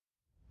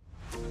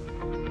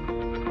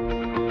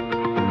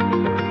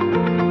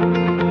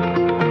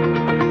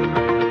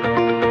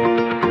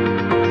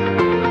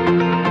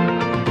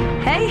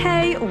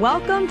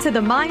to the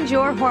Mind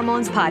Your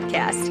Hormones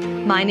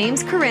podcast. My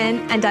name's Corinne,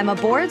 and I'm a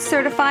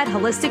board-certified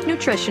holistic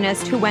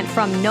nutritionist who went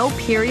from no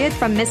period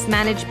from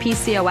mismanaged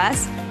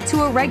PCOS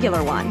to a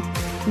regular one.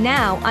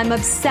 Now I'm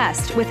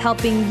obsessed with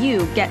helping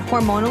you get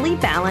hormonally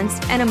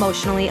balanced and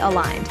emotionally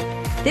aligned.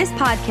 This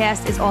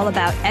podcast is all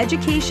about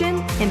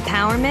education,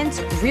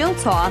 empowerment, real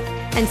talk,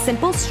 and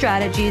simple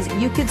strategies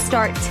you could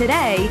start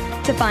today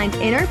to find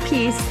inner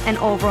peace and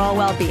overall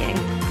well-being.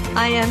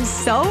 I am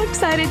so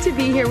excited to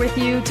be here with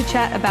you to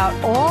chat about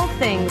all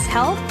things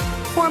health,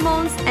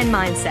 hormones, and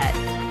mindset.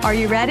 Are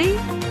you ready?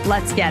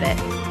 Let's get it.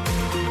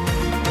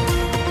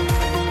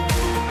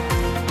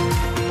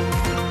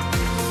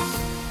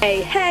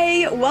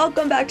 Hey,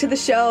 welcome back to the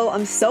show.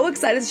 I'm so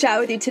excited to chat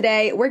with you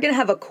today. We're going to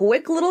have a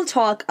quick little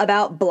talk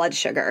about blood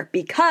sugar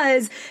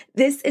because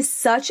this is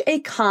such a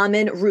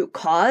common root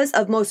cause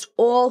of most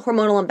all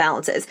hormonal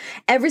imbalances.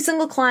 Every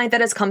single client that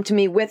has come to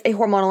me with a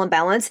hormonal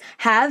imbalance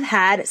have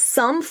had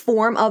some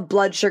form of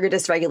blood sugar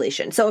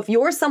dysregulation. So if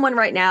you're someone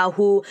right now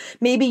who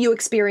maybe you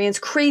experience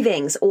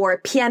cravings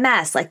or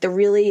PMS, like the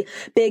really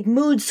big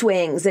mood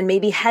swings and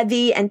maybe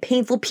heavy and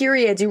painful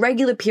periods,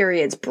 irregular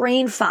periods,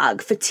 brain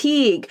fog,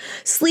 fatigue,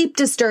 sleep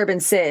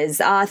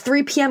disturbances,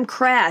 3 p.m.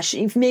 crash,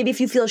 maybe if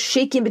you feel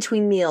shaky in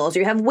between meals, or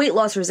you have weight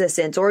loss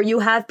resistance, or you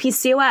have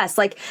PCOS,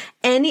 like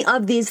any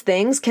of these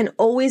things can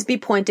always be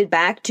pointed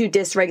back to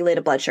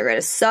dysregulated blood sugar. It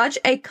is such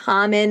a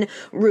common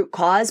root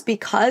cause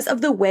because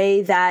of the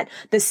way that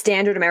the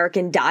standard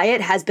American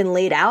diet has been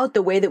laid out,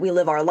 the way that we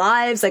live our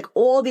lives, like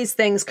all these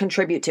things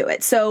contribute to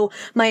it. So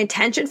my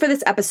intention for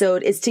this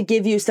episode is to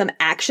give you some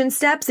action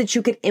steps that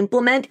you could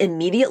implement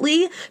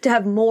immediately to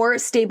have more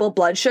stable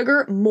blood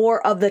sugar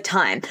more of the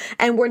time.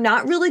 And we're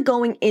not really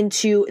going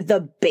into the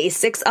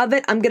basics of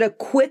it. I'm going to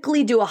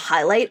quickly do a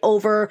highlight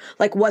over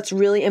like what's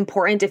really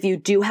important if you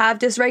do have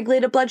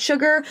dysregulated blood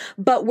sugar,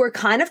 but we're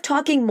kind of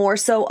talking more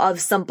so of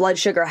some blood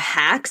sugar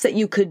hacks that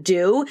you could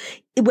do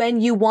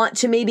when you want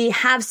to maybe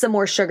have some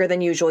more sugar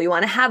than usual. You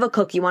want to have a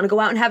cookie, you want to go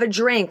out and have a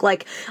drink.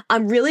 Like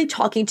I'm really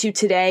talking to you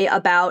today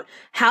about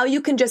how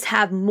you can just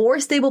have more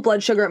stable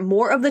blood sugar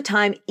more of the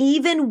time,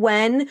 even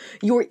when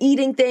you're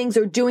eating things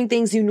or doing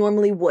things you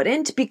normally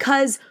wouldn't,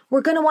 because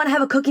we're going to want to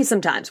have a cookie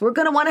sometimes. We're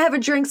going to want to have a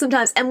drink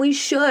sometimes. And we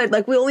should,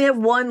 like we only have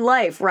one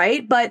life,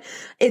 right? But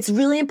it's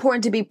really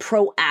important to be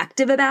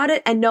proactive about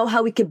it and know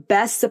how we could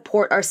best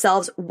support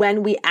ourselves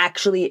when we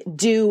actually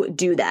do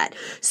that.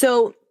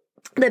 So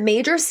the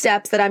major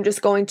steps that I'm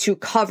just going to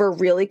cover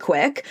really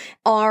quick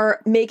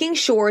are making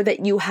sure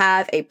that you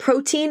have a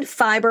protein,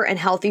 fiber, and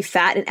healthy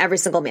fat in every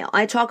single meal.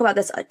 I talk about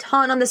this a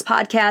ton on this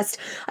podcast.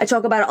 I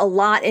talk about it a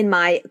lot in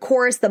my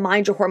course, the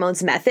Mind Your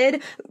Hormones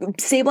method.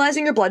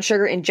 Stabilizing your blood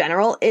sugar in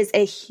general is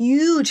a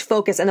huge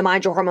focus in the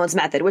Mind Your Hormones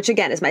method, which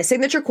again is my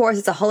signature course.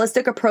 It's a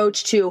holistic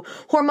approach to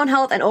hormone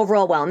health and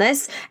overall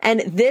wellness.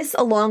 And this,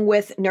 along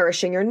with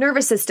nourishing your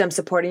nervous system,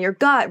 supporting your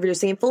gut,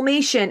 reducing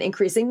inflammation,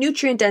 increasing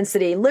nutrient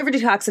density, liver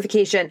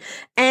detoxification,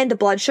 and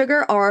blood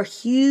sugar are a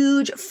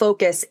huge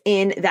focus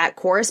in that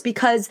course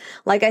because,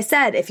 like I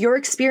said, if you're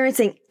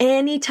experiencing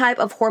any type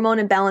of hormone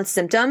imbalance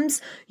symptoms,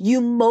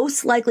 you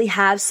most likely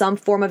have some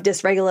form of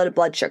dysregulated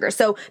blood sugar.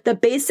 So the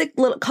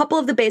couple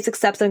of the basic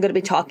steps I'm going to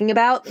be talking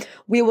about,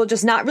 we will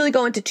just not really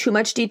go into too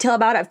much detail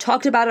about it. I've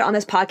talked about it on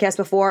this podcast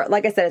before.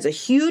 Like I said, it's a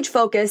huge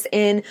focus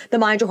in the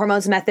Mind Your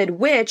Hormones method,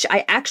 which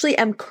I actually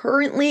am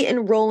currently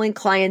enrolling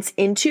clients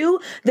into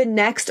the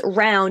next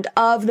round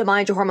of the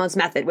Mind Your Hormones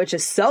method, which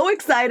is so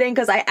exciting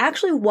because I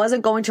actually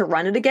wasn't going to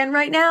run it again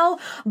right now,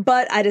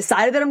 but I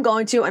decided that I'm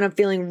going to, and I'm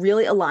feeling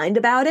really aligned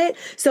about it.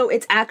 So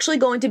it's actually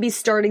going to be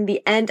starting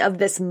the end of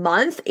this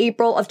month,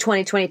 April of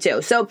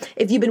 2022. So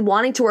if you've been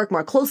wanting to work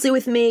more closely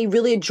with me,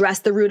 really address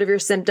the root of your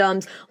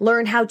symptoms,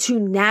 learn how to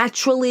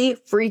naturally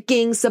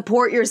freaking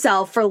support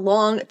yourself for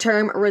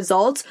long-term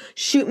results,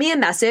 shoot me a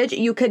message.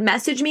 You could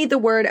message me the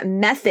word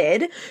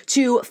method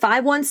to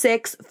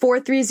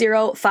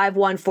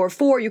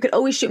 516-430-5144. You could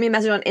always shoot me a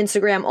message on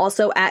Instagram,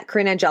 also at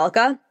Corinne Angelica.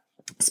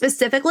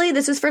 Specifically,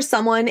 this is for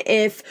someone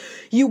if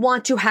you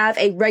want to have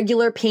a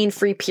regular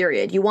pain-free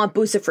period. You want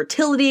boosted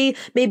fertility.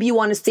 Maybe you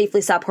want to safely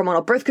stop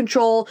hormonal birth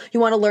control. You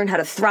want to learn how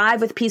to thrive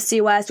with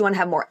PCOS. You want to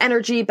have more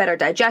energy, better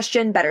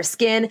digestion, better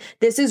skin.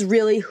 This is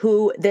really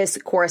who this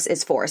course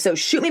is for. So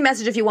shoot me a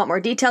message if you want more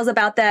details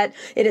about that.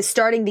 It is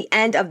starting the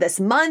end of this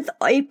month,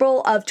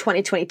 April of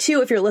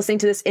 2022. If you're listening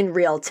to this in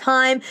real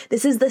time,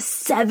 this is the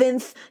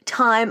 7th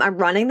time I'm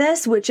running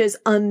this, which is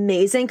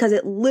amazing because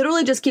it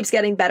literally just keeps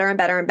getting better and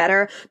better and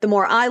better. The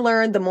more I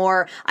learn, the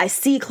more I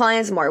see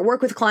clients, the more I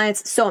work with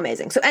clients. So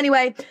amazing. So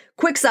anyway,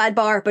 quick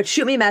sidebar, but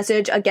shoot me a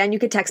message. Again, you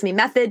can text me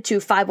method to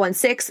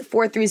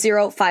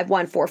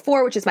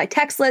 516-430-5144, which is my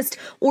text list,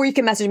 or you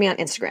can message me on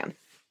Instagram.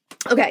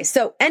 Okay,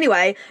 so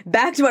anyway,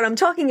 back to what I'm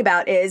talking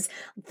about is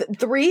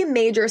three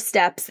major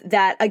steps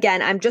that,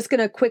 again, I'm just going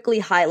to quickly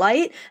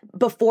highlight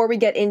before we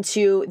get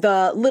into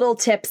the little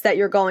tips that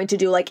you're going to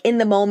do, like in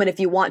the moment,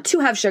 if you want to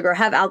have sugar,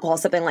 have alcohol,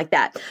 something like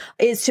that,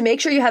 is to make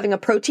sure you're having a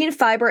protein,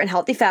 fiber, and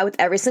healthy fat with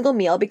every single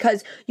meal,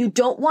 because you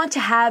don't want to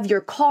have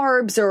your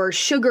carbs or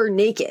sugar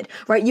naked,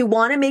 right? You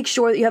want to make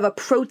sure that you have a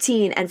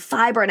protein and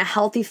fiber and a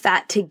healthy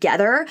fat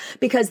together,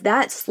 because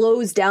that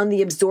slows down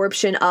the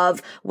absorption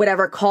of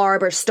whatever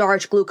carb or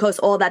starch, glucose,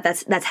 all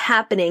that's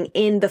happening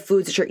in the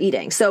foods that you're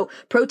eating. So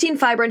protein,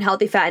 fiber, and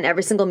healthy fat in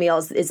every single meal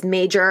is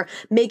major.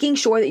 Making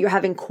sure that you're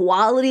having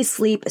quality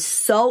sleep is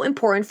so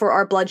important for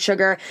our blood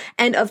sugar.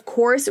 And of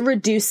course,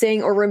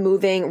 reducing or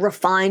removing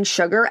refined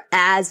sugar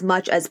as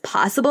much as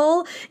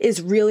possible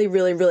is really,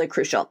 really, really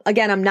crucial.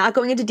 Again, I'm not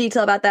going into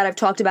detail about that. I've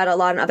talked about it a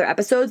lot in other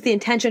episodes. The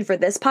intention for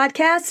this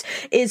podcast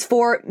is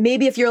for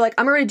maybe if you're like,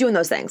 I'm already doing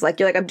those things. Like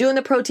you're like, I'm doing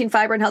the protein,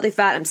 fiber, and healthy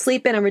fat. I'm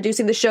sleeping. I'm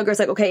reducing the sugar. It's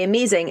like, okay,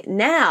 amazing.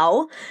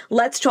 Now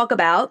let's talk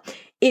about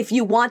if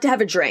you want to have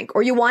a drink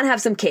or you want to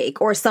have some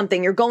cake or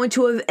something, you're going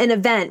to an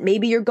event,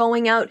 maybe you're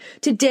going out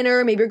to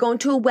dinner, maybe you're going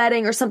to a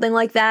wedding or something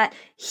like that.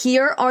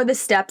 Here are the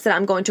steps that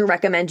I'm going to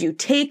recommend you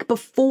take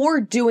before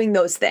doing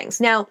those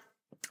things. Now,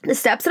 the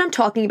steps that I'm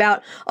talking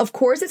about, of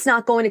course, it's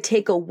not going to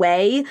take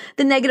away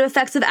the negative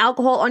effects of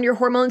alcohol on your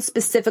hormones,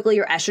 specifically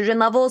your estrogen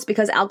levels,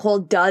 because alcohol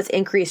does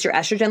increase your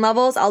estrogen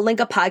levels. I'll link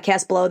a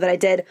podcast below that I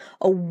did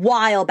a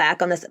while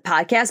back on this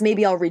podcast.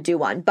 Maybe I'll redo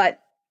one, but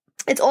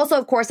it's also,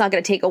 of course, not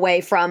going to take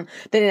away from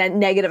the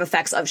negative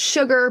effects of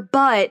sugar,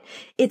 but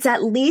it's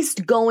at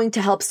least going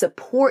to help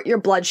support your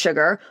blood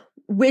sugar,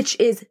 which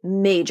is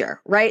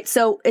major, right?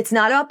 So it's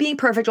not about being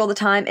perfect all the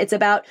time. It's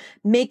about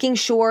making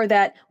sure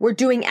that we're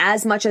doing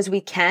as much as we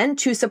can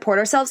to support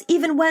ourselves,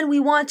 even when we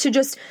want to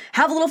just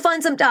have a little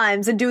fun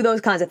sometimes and do those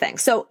kinds of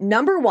things. So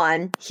number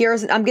one,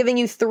 I'm giving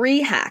you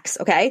 3 hacks,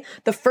 okay?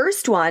 The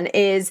first one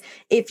is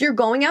if you're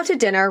going out to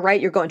dinner,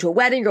 right? You're going to a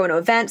wedding, you're going to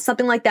an event,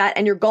 something like that,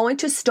 and you're going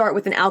to start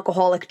with an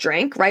alcoholic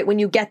drink, right? When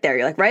you get there,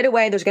 you're like right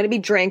away, there's going to be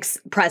drinks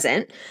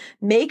present.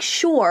 Make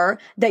sure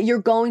that you're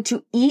going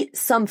to eat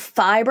some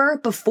fiber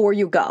before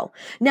you go.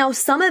 Now,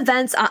 some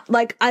events,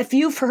 like if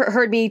you've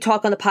heard me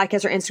talk on the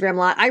podcast or Instagram a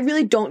lot, I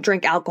really don't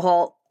drink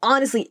alcohol,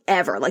 honestly,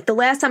 ever. Like the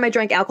last time I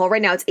drank alcohol,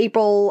 right now it's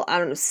April, I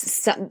don't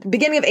know,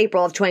 beginning of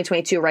April of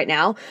 2022 right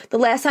now. The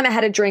last time I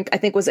had a drink, I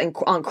think was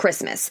on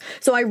Christmas.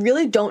 So I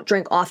really don't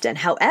drink often.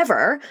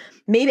 However,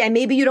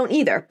 maybe you don't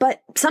either,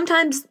 but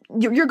sometimes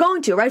you're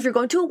going to, right? If you're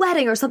going to a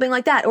wedding or something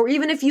like that, or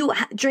even if you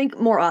drink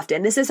more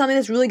often, this is something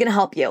that's really going to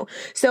help you.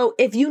 So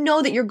if you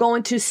know that you're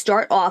going to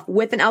start off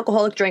with an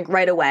alcoholic drink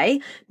right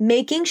away,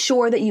 making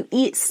sure that you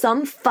eat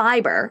some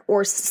fiber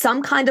or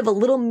some kind of a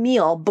little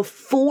meal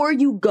before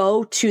you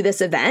go to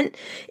this event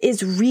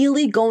is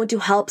really going to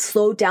help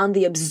slow down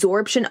the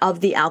absorption of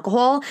the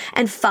alcohol,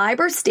 and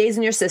fiber stays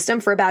in your system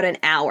for about an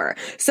hour.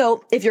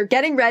 So if you're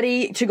getting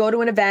ready to go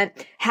to an event,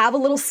 have a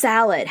little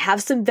salad,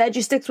 have some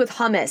veggie sticks with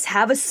hummus,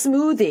 have a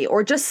smoothie,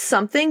 or just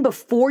something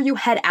before you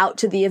head out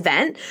to the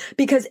event,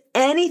 because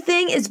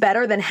anything is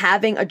better than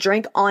having a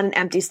drink on an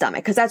empty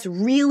stomach, because that's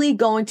really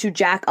going to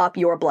jack up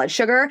your blood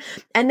sugar.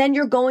 And then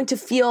you're going to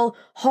feel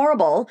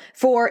horrible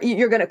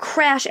you're going to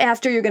crash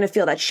after, you're going to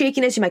feel that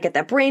shakiness, you might get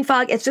that brain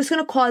fog. It's just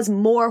going to cause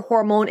more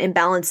hormone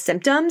imbalance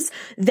symptoms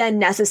than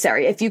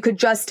necessary. If you could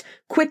just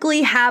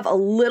quickly have a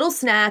little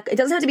snack, it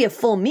doesn't have to be a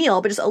full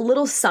meal, but just a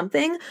little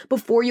something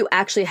before you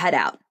actually head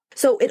out.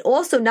 So it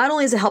also, not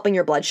only is it helping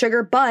your blood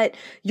sugar, but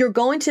you're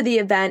going to the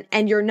event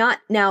and you're not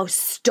now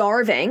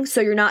starving. So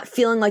you're not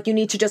feeling like you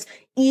need to just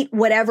eat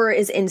whatever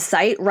is in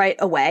sight right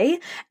away.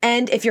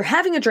 And if you're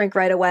having a drink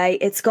right away,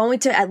 it's going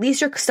to, at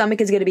least your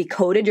stomach is going to be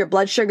coated. Your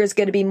blood sugar is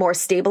going to be more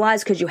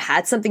stabilized because you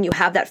had something, you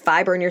have that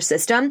fiber in your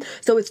system.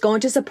 So it's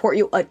going to support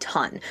you a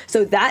ton.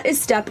 So that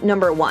is step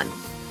number 1.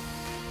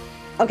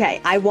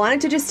 Okay, I wanted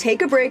to just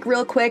take a break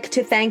real quick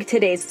to thank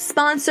today's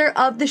sponsor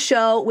of the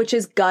show, which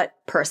is Gut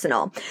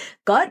Personal.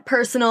 Gut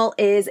Personal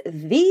is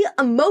the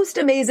most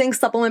amazing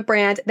supplement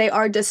brand. They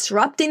are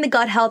disrupting the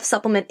gut health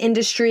supplement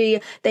industry.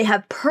 They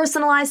have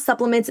personalized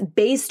supplements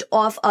based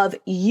off of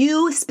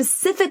you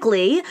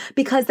specifically,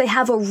 because they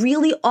have a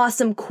really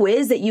awesome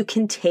quiz that you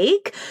can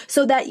take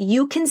so that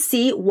you can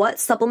see what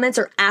supplements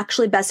are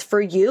actually best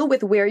for you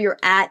with where you're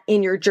at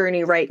in your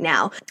journey right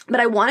now.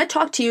 But I want to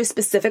talk to you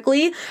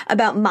specifically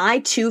about my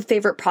 2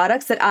 favorite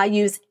products that I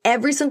use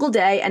every single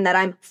day and that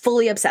I'm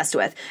fully obsessed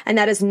with. And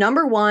that is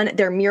number 1,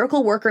 their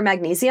Miracle Worker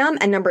Magnesium,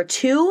 and number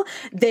 2,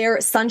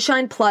 their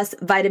Sunshine Plus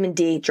Vitamin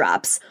D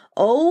drops.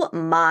 Oh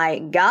my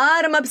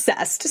God, I'm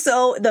obsessed.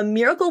 So the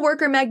Miracle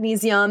Worker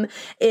Magnesium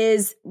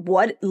is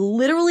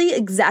literally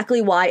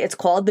exactly why it's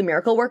called the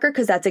Miracle Worker,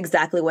 because that's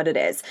exactly what it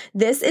is.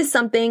 This is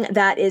something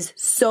that is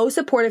so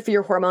supportive for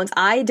your hormones.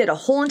 I did a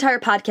whole entire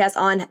podcast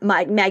on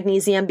my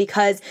magnesium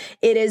because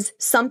it is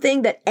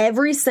something that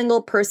every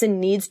single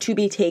person needs to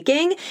be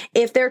taking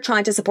if they're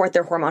trying to support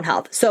their hormone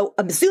health. So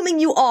I'm assuming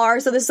you are,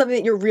 so this is something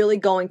that you're really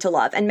going to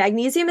love. And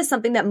magnesium is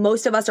something that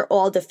most of us are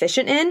all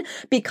deficient in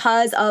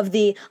because of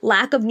the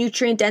lack of nutrients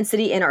nutrient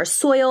density in our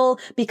soil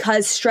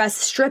because stress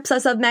strips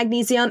us of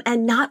magnesium,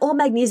 and not all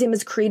magnesium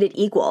is created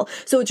equal.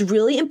 So it's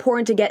really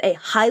important to get a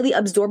highly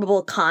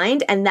absorbable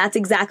kind, and that's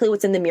exactly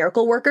what's in the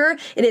Miracle Worker.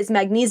 It is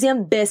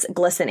magnesium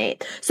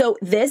bisglycinate. So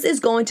this is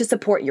going to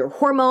support your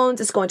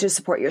hormones, it's going to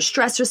support your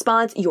stress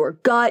response, your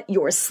gut,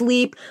 your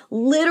sleep,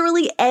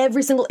 literally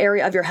every single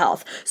area of your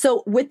health.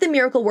 So with the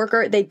Miracle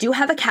Worker, they do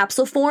have a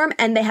capsule form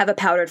and they have a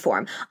powdered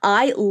form.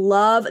 I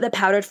love the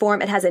powdered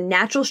form. It has a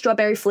natural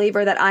strawberry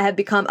flavor that I have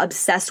become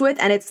obsessed with,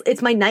 and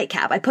it's my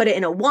nightcap. I put it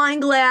in a wine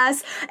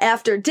glass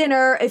after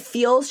dinner. It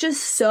feels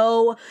just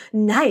so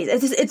nice.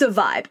 It's a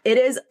vibe. It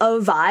is a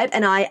vibe,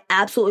 and I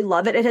absolutely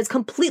love it. It has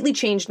completely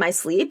changed my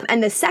sleep.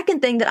 And the second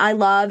thing that I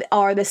love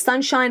are the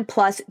Sunshine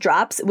Plus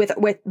drops with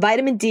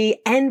vitamin D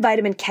and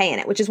vitamin K in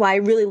it, which is why I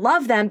really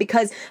love them,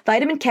 because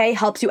vitamin K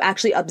helps you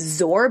actually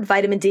absorb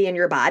vitamin D in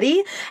your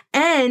body.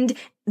 And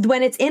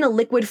when it's in a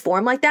liquid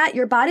form like that,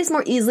 your body's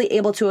more easily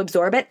able to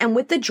absorb it. And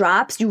with the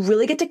drops, you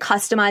really get to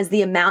customize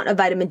the amount of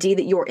vitamin D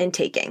that you're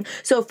intaking.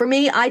 So for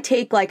me, I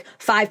take like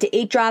 5 to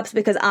 8 drops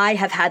because I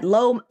have had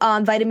low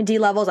vitamin D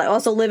levels. I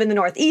also live in the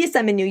Northeast.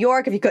 I'm in New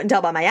York, if you couldn't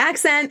tell by my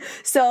accent.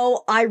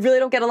 So I really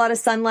don't get a lot of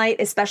sunlight,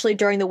 especially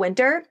during the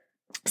winter.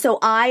 So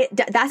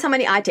that's how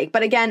many I take.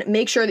 But again,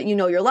 make sure that you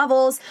know your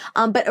levels.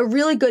 But a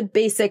really good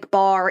basic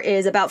bar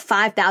is about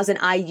 5,000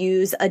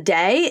 IUs a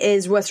day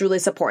is what's really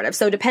supportive.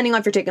 So depending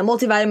on if you're taking a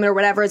multivitamin or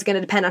whatever, it's going to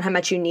depend on how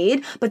much you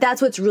need. But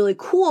that's what's really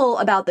cool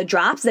about the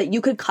drops, that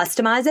you could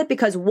customize it,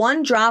 because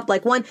one drop,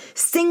 like one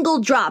single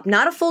drop,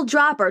 not a full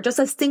dropper, just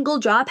a single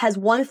drop has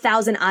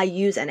 1,000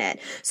 IUs in it.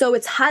 So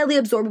it's highly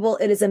absorbable.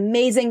 It is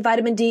amazing.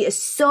 Vitamin D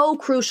is so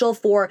crucial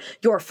for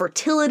your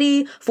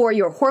fertility, for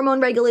your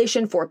hormone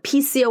regulation, for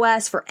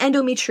PCOS, for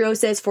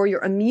endometriosis, for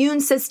your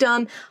immune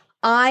system.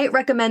 I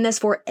recommend this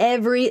for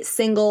every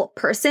single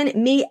person.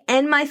 Me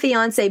and my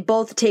fiance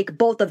both take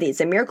both of these,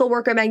 the Miracle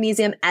Worker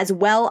Magnesium as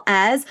well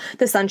as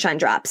the Sunshine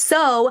Drops.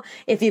 So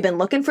if you've been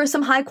looking for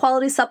some high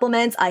quality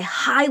supplements, I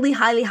highly,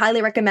 highly,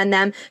 highly recommend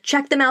them.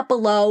 Check them out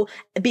below.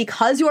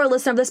 Because you are a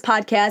listener of this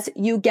podcast,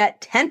 you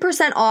get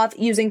 10% off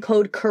using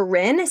code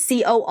Corinne,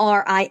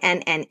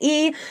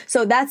 CORINNE.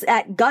 So that's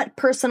at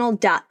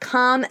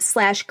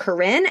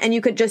gutpersonal.com/Corinne. And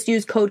you could just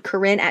use code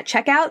Corinne at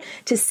checkout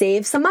to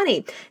save some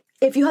money.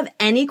 If you have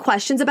any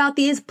questions about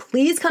these,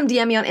 please come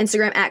DM me on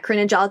Instagram at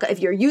Corinne Angelica. If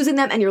you're using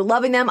them and you're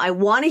loving them, I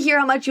want to hear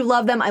how much you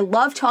love them. I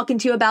love talking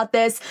to you about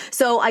this.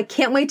 So I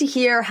can't wait to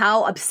hear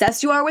how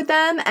obsessed you are with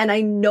them. And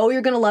I know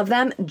you're going to love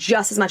them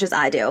just as much as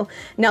I do.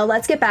 Now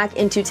let's get back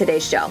into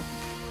today's show.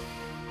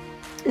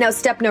 Now,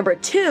 step number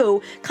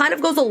 2 kind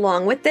of goes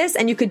along with this,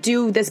 and you could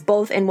do this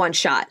both in one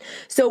shot.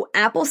 So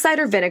apple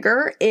cider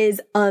vinegar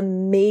is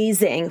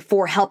amazing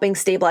for helping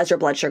stabilize your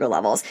blood sugar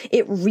levels.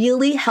 It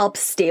really helps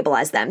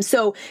stabilize them.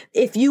 So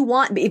if you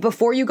want,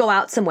 before you go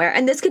out somewhere,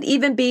 and this could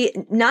even be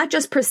not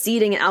just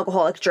preceding an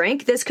alcoholic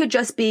drink, this could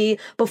just be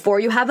before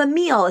you have a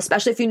meal,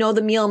 especially if you know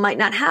the meal might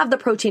not have the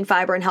protein,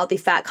 fiber, and healthy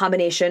fat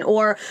combination,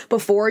 or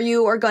before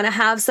you are going to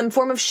have some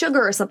form of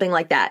sugar or something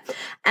like that.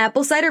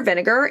 Apple cider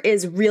vinegar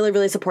is really,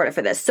 really supportive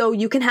for this. So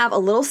you can have a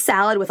little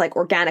salad with like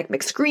organic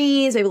mixed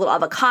greens, maybe a little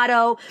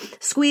avocado,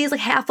 squeeze like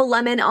half a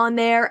lemon on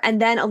there,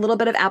 and then a little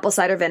bit of apple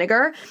cider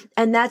vinegar.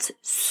 And that's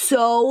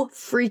so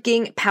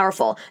freaking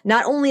powerful.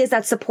 Not only is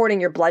that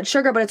supporting your blood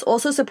sugar, but it's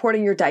also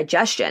supporting your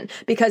digestion,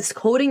 because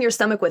coating your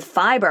stomach with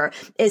fiber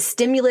is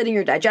stimulating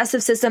your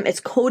digestive system. It's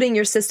coating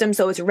your system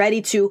so it's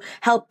ready to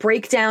help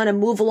break down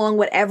and move along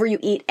whatever you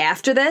eat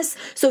after this.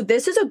 So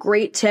this is a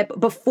great tip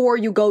before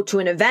you go to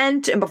an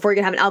event and before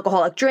you're going to have an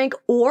alcoholic drink,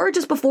 or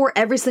just before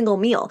every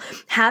single meal.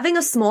 Having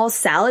a small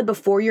salad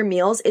before your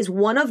meals is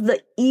one of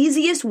the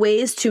easiest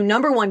ways to,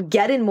 number 1,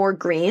 get in more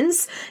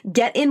greens,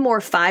 get in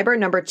more fiber,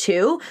 number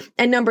 2,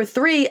 and number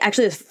 3,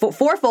 actually it's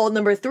fourfold,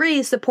 number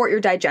 3, support your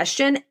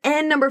digestion,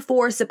 and number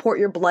 4, support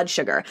your blood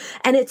sugar.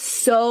 And it's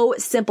so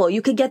simple.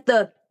 You could get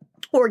the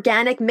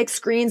organic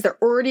mixed greens. They're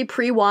already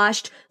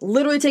pre-washed.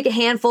 Literally take a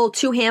handful,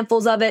 2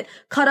 handfuls of it,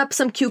 cut up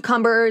some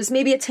cucumbers,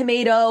 maybe a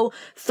tomato,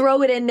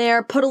 throw it in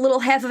there, put a little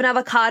half of an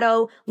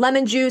avocado,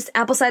 lemon juice,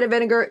 apple cider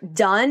vinegar,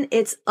 done.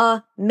 It's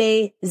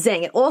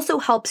amazing. It also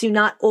helps you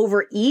not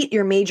overeat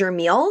your major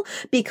meal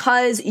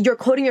because you're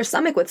coating your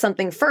stomach with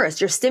something first.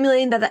 You're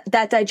stimulating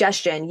that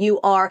digestion. You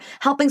are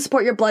helping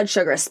support your blood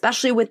sugar,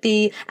 especially with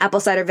the apple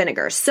cider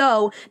vinegar.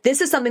 So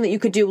this is something that you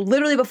could do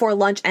literally before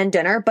lunch and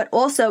dinner, but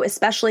also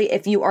especially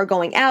if you are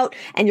going out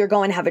and you're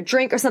going to have a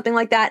drink or something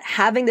like that,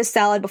 having this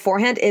salad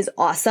beforehand is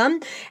awesome.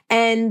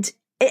 And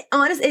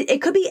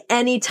it could be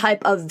any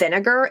type of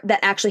vinegar that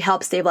actually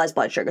helps stabilize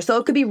blood sugar. So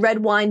it could be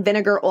red wine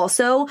vinegar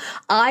also.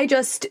 I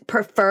just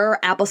prefer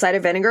apple cider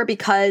vinegar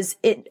because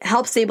it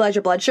helps stabilize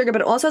your blood sugar, but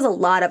it also has a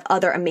lot of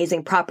other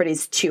amazing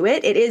properties to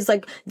it. It is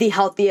like the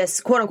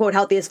healthiest, quote unquote,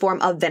 healthiest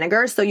form of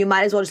vinegar. So you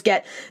might as well just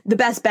get the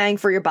best bang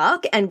for your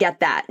buck and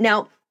get that.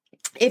 Now,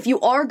 if you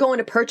are going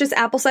to purchase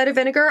apple cider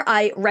vinegar,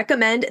 I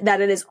recommend that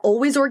it is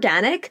always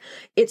organic.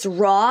 It's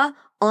raw,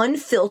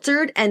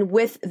 unfiltered and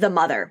with the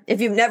mother.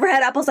 If you've never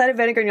had apple cider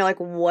vinegar and you're like,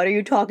 what are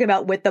you talking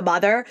about with the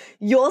mother?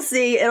 You'll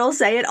see, it'll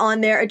say it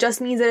on there. It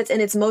just means that it's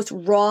in its most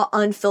raw,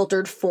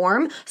 unfiltered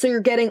form. So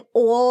you're getting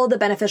all the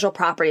beneficial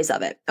properties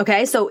of it.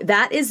 Okay. So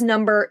that is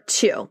number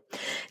 2.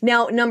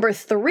 Now, number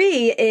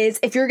 3 is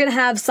if you're going to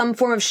have some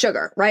form of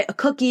sugar, right? A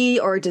cookie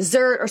or a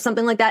dessert or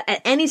something like that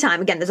at any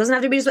time. Again, this doesn't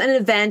have to be just an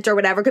event or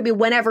whatever. It could be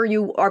whenever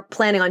you are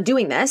planning on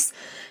doing this.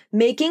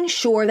 Making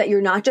sure that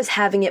you're not just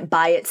having it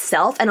by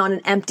itself and on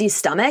an empty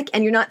stomach,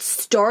 and you're not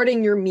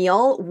starting your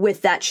meal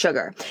with that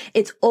sugar.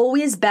 It's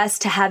always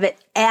best to have it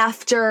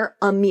after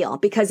a meal,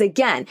 because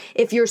again,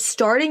 if you're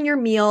starting your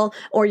meal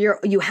or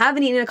you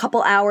haven't eaten in a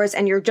couple hours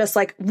and you're just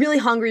like really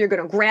hungry, you're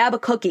going to grab a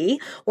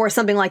cookie or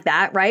something like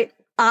that, right?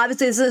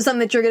 Obviously, this is something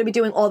that you're going to be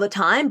doing all the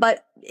time,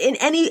 but in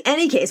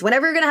any case,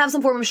 whenever you're going to have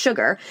some form of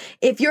sugar,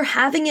 if you're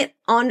having it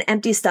on an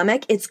empty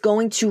stomach, it's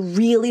going to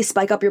really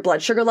spike up your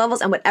blood sugar levels,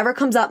 and whatever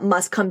comes up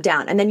must come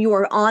down. And then you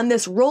are on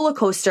this roller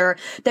coaster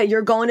that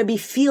you're going to be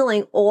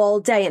feeling all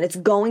day, and it's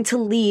going to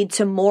lead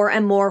to more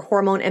and more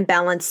hormone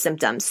imbalance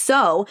symptoms.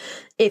 So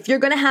if you're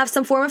going to have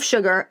some form of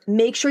sugar,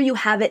 make sure you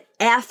have it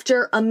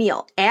after a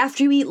meal,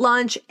 after you eat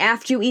lunch,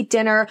 after you eat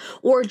dinner,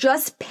 or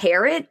just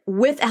pair it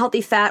with a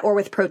healthy fat or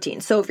with protein.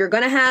 So if you're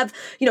going to have,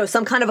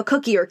 some kind of a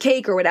cookie or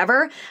cake or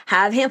whatever,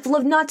 have a handful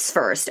of nuts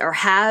first, or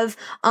have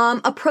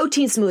a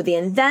protein smoothie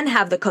and then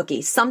have the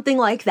cookie, something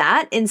like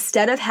that,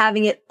 instead of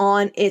having it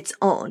on its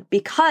own.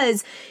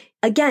 Because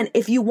again,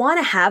 if you want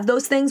to have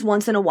those things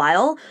once in a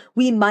while,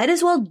 we might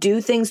as well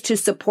do things to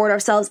support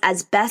ourselves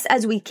as best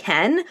as we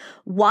can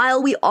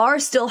while we are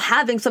still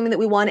having something that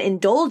we want to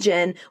indulge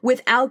in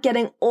without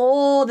getting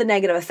all the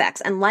negative effects.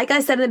 And like I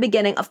said in the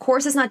beginning, of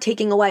course, it's not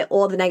taking away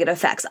all the negative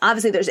effects.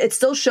 Obviously, it's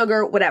still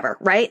sugar, whatever,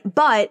 right?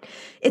 But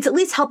it's at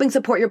least helping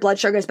support your blood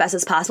sugar as best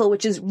as possible,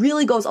 which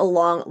really goes a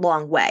long,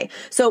 long way.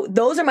 So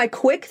those are my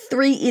quick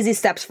 3 easy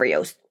steps for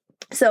you.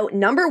 So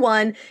number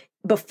 1,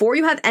 before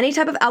you have any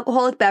type of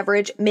alcoholic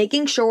beverage,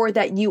 making sure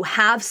that you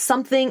have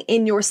something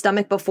in your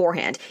stomach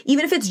beforehand,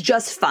 even if it's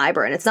just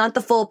fiber and it's not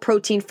the full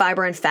protein,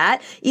 fiber, and fat.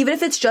 Even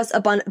if it's just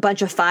a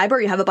bunch of fiber,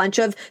 you have a bunch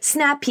of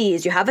snap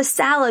peas, you have a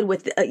salad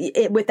with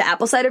the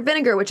apple cider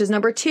vinegar, which is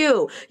number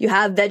 2. You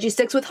have veggie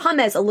sticks with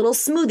hummus, a little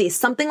smoothie,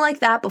 something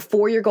like that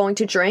before you're going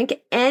to drink.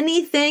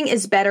 Anything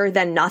is better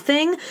than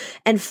nothing,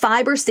 and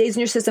fiber stays in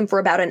your system for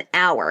about an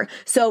hour.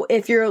 So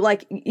if you're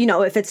like,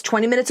 if it's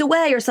 20 minutes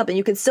away or something,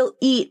 you can still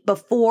eat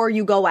before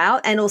you go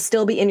out and it'll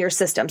still be in your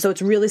system. So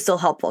it's really still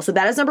helpful. So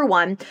that is number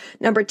 1.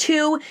 Number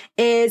 2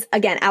 is,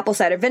 again, apple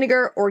cider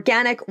vinegar,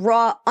 organic,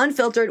 raw,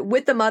 unfiltered,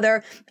 with the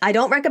mother. I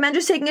don't recommend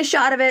just taking a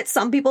shot of it.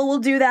 Some people will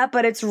do that,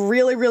 but it's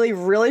really, really,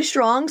 really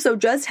strong. So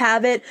just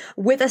have it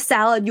with a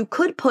salad. You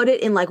could put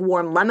it in like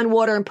warm lemon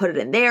water and put it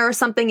in there or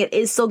something. It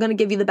is still going to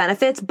give you the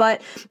benefits,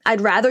 but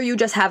I'd rather you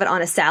just have it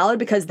on a salad,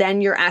 because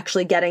then you're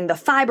actually getting the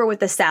fiber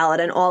with the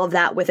salad and all of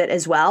that with it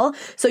as well.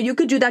 So you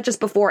could do that just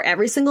before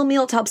every single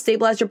meal to help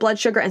stabilize your blood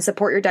sugar and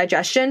support your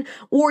digestion,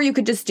 or you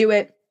could just do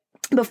it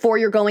before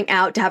you're going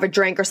out to have a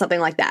drink or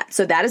something like that.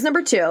 So that is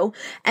number 2.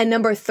 And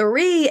number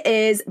 3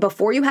 is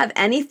before you have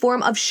any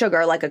form of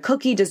sugar, like a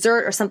cookie,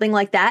 dessert, or something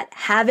like that,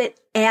 have it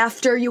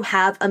after you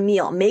have a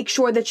meal. Make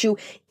sure that you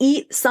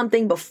eat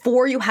something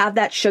before you have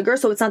that sugar,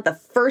 so it's not the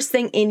first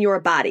thing in your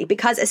body.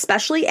 Because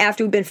especially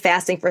after we've been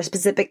fasting for a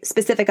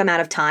specific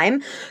amount of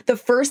time, the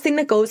first thing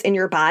that goes in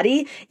your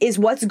body is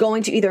what's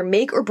going to either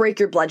make or break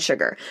your blood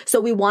sugar. So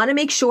we want to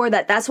make sure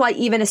that's why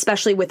even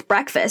especially with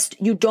breakfast,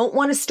 you don't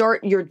want to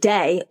start your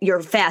day,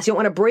 your fast. You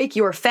don't want to break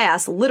your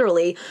fast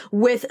literally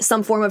with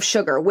some form of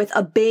sugar, with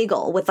a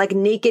bagel, with like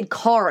naked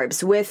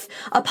carbs, with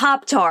a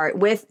Pop-Tart,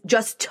 with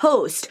just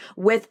toast,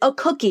 with a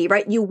cookie,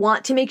 right? You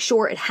want to make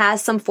sure it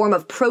has some form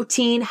of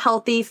protein,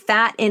 healthy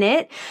fat in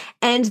it.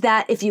 And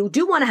that if you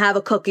do want to have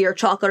a cookie or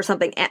chocolate or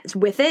something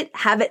with it,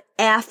 have it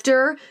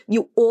after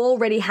you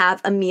already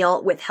have a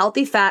meal with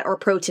healthy fat or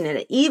protein in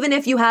it. Even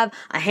if you have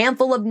a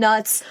handful of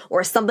nuts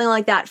or something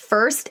like that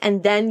first,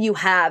 and then you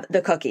have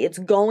the cookie, it's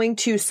going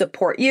to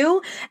support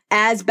you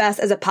as best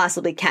as it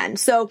possibly can.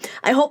 So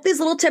I hope these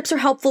little tips are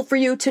helpful for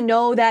you to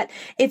know that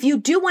if you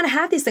do want to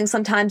have these things,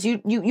 sometimes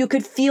you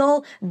could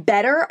feel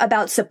better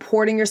about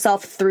supporting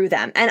yourself through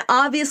them. And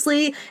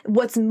obviously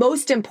what's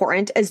most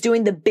important is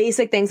doing the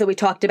basic things that we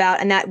talked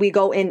about and that we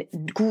go in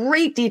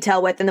great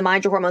detail with in the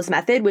Mind Your Hormones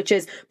method, which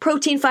is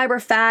protein, fiber,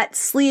 fat,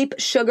 sleep,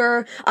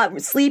 sugar,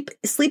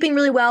 sleeping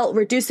really well,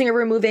 reducing or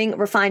removing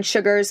refined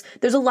sugars.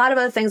 There's a lot of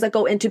other things that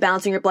go into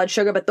balancing your blood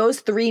sugar, but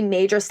those 3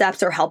 major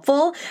steps are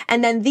helpful.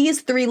 And then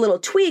these 3 little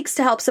tweaks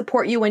to help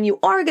support you when you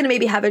are going to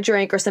maybe have a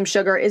drink or some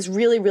sugar is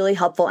really, really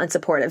helpful and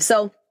supportive.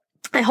 So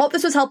I hope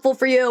this was helpful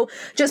for you.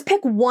 Just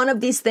pick one of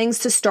these things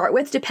to start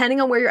with,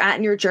 depending on where you're at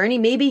in your journey.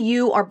 Maybe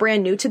you are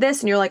brand new to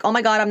this and you're like, oh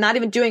my God, I'm not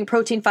even doing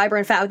protein, fiber,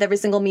 and fat with every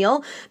single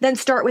meal. Then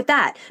start with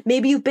that.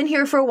 Maybe you've been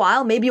here for a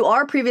while. Maybe you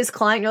are a previous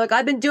client. You're like,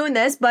 I've been doing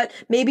this, but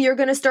maybe you're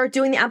going to start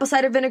doing the apple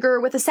cider vinegar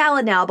with a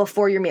salad now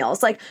before your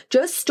meals. Like,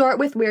 just start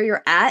with where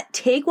you're at.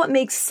 Take what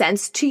makes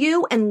sense to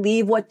you and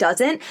leave what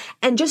doesn't,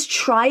 and just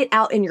try it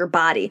out in your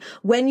body.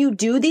 When you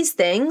do these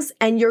things,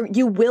 and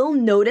you will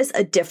notice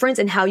a difference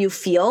in how you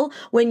feel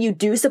when you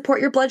do support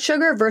your blood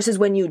sugar versus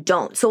when you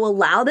don't. So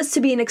allow this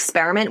to be an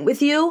experiment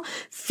with you.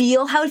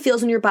 Feel how it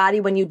feels in your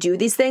body when you do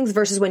these things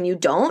versus when you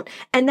don't.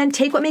 And then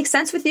take what makes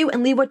sense with you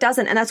and leave what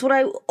doesn't. And that's what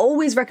I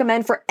always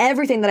recommend for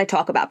everything that I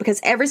talk about, because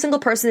every single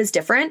person is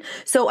different.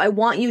 So I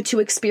want you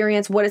to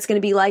experience what it's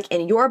going to be like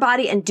in your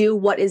body and do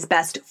what is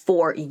best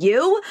for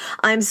you.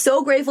 I'm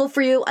so grateful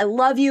for you. I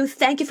love you.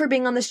 Thank you for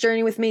being on this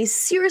journey with me.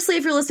 Seriously,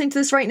 if you're listening to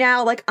this right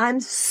now, like,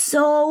 I'm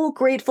so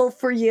grateful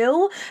for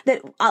you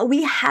that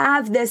we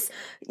have this,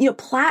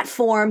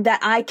 platform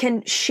that I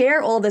can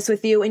share all this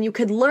with you and you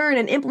could learn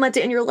and implement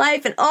it in your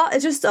life. And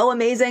it's just so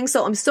amazing.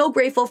 So I'm so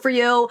grateful for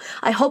you.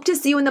 I hope to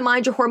see you in the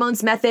Mind Your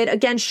Hormones method.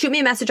 Again, shoot me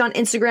a message on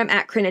Instagram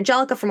at Corinne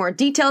Angelica for more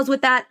details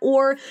with that,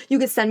 or you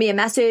could send me a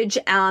message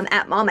on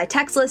my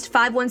text list,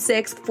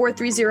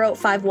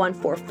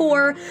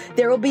 516-430-5144.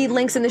 There will be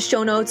links in the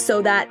show notes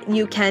so that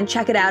you can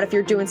check it out if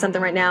you're doing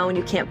something right now and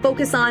you can't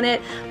focus on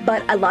it.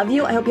 But I love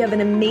you. I hope you have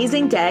an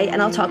amazing day, and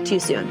I'll talk to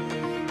you soon.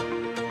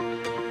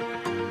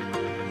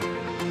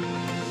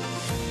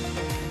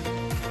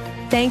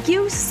 Thank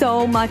you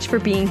so much for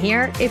being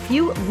here. If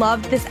you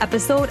loved this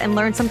episode and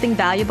learned something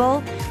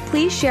valuable,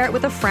 please share it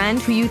with a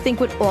friend who you think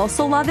would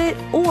also love it,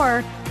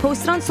 or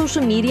post it on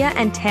social media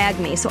and tag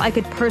me so I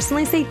could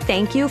personally say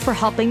thank you for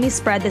helping me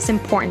spread this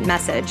important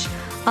message.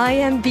 I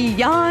am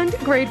beyond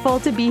grateful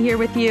to be here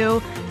with you.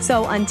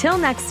 So until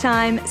next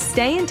time,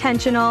 stay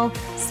intentional,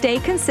 stay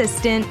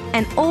consistent,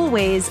 and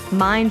always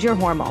mind your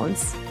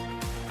hormones.